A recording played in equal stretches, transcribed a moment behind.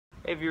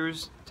Hey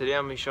viewers, today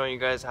I'm going to be showing you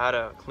guys how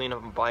to clean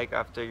up a bike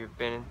after you've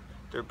been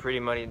through a pretty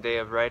muddy day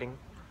of riding.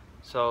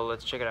 So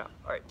let's check it out.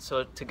 Alright,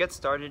 so to get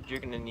started you're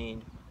going to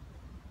need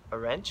a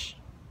wrench,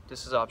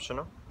 this is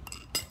optional,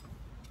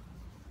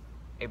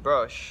 a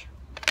brush,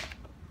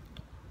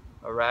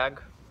 a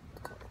rag,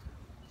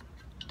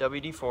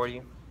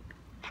 WD-40,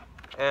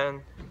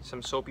 and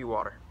some soapy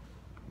water.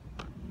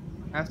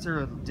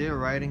 After a day of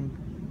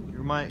riding,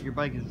 your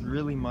bike is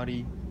really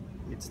muddy,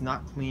 it's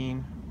not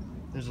clean.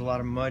 There's a lot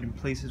of mud in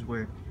places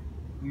where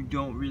you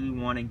don't really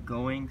want it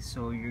going,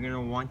 so you're going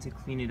to want to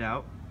clean it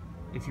out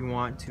if you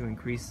want to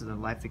increase the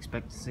life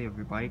expectancy of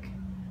your bike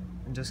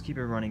and just keep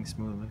it running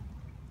smoothly.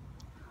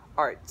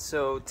 Alright,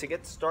 so to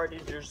get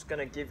started, you're just going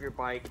to give your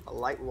bike a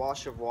light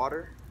wash of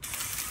water.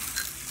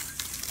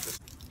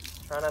 Just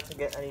try not to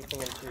get anything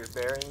into your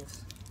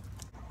bearings.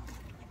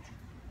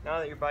 Now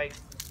that your bike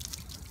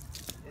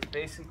is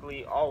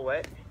basically all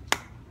wet,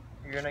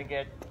 you're going to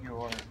get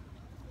your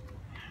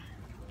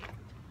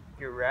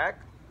rag,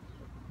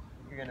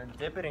 you're gonna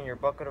dip it in your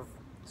bucket of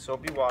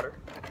soapy water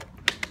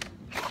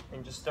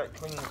and just start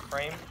cleaning the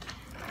frame.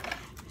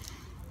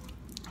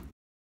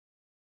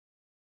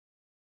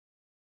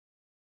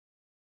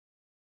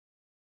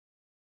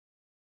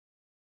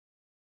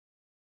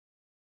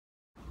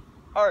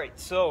 Alright,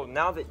 so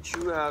now that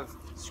you have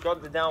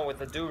scrubbed it down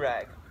with a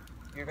do-rag,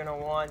 you're gonna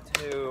want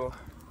to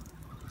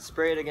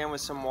spray it again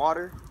with some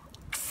water.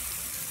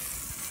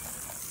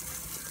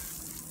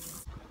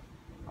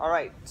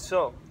 Alright,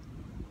 so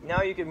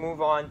now you can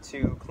move on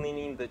to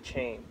cleaning the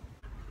chain.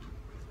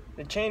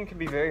 The chain can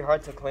be very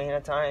hard to clean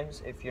at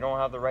times if you don't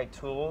have the right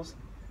tools,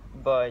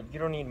 but you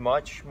don't need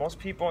much. Most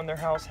people in their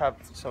house have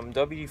some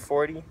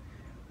WD-40,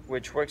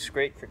 which works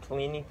great for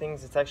cleaning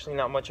things. It's actually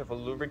not much of a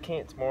lubricant,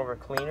 it's more of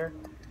a cleaner.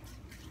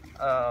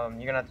 You're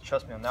gonna have to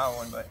trust me on that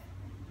one, but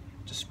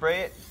just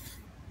spray it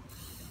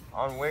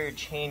on where your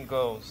chain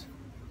goes.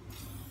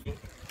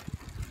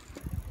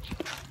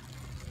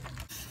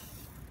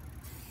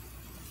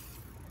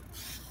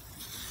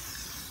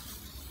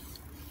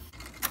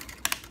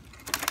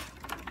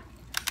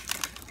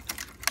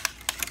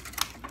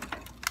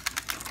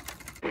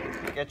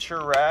 Get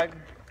your rag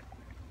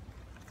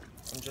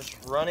and just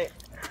run it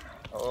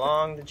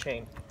along the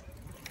chain.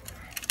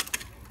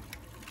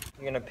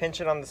 You're gonna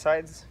pinch it on the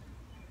sides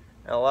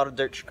and a lot of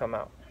dirt should come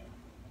out.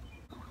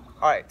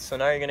 Alright, so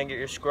now you're gonna get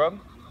your scrub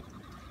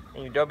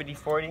and your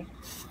WD-40,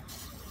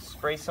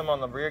 spray some on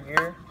the rear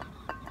gear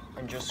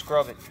and just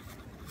scrub it.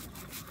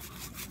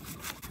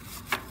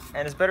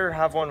 And it's better to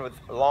have one with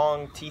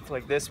long teeth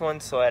like this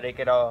one so that it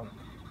could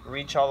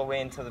reach all the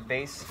way into the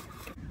base.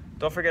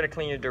 Don't forget to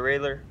clean your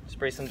derailleur,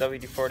 spray some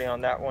WD-40 on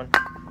that one,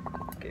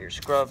 get your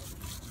scrub.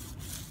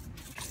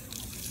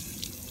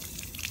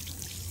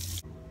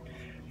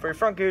 For your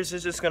front gears,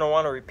 you're just going to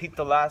want to repeat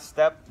the last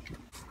step.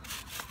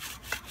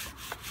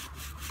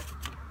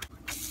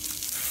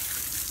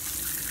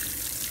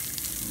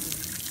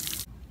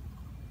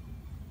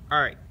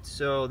 Alright,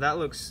 so that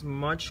looks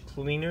much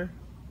cleaner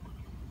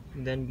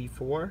than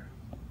before.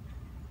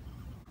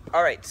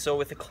 Alright, so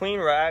with a clean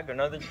rag,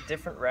 another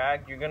different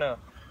rag, you're going to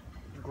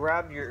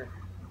grab your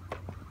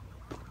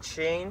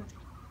chain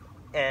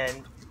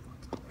and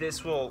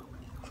this will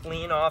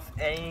clean off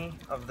any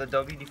of the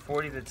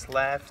WD-40 that's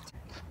left.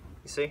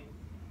 You see?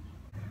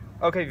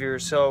 Okay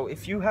viewers, so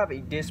if you have a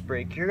disc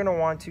brake, you're going to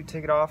want to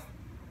take it off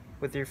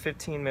with your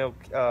 15 mil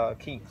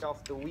key. Take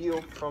off the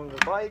wheel from the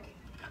bike,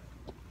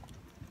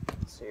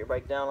 set your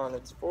bike down on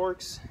its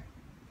forks,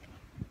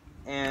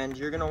 and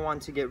you're going to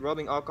want to get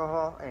rubbing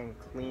alcohol and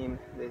clean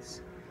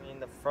this. Clean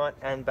the front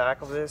and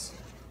back of this,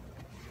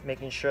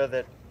 making sure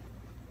that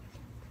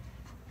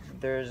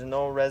there's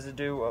no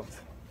residue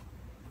of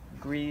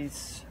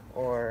grease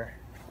or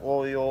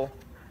oil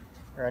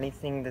or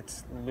anything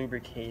that's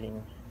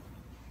lubricating.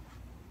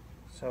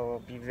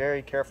 So be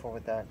very careful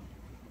with that.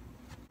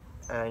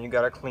 And you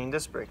gotta clean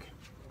this brake.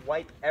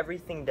 Wipe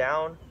everything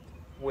down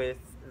with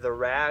the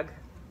rag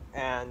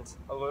and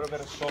a little bit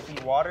of soapy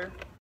water.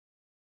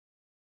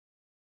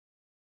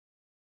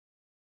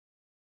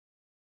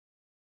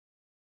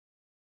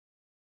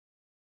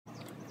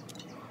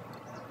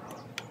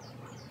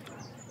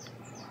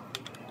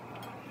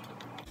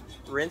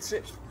 Rinse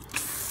it.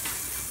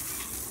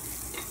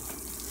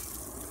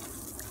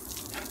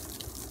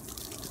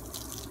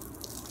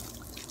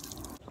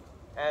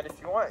 And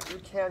if you want, you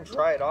can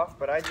dry it off,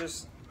 but I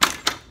just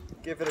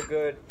give it a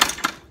good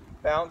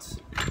bounce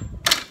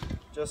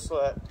just so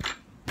that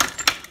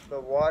the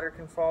water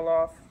can fall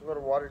off,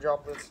 little water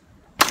droplets,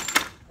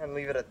 and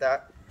leave it at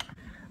that.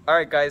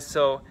 Alright guys,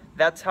 so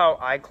that's how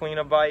I clean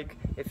a bike.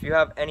 If you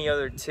have any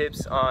other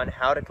tips on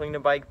how to clean a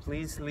bike,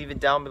 please leave it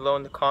down below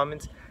in the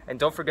comments. And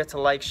don't forget to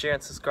like, share,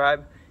 and subscribe.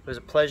 It was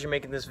a pleasure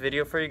making this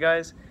video for you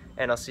guys,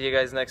 and I'll see you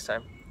guys next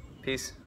time. Peace.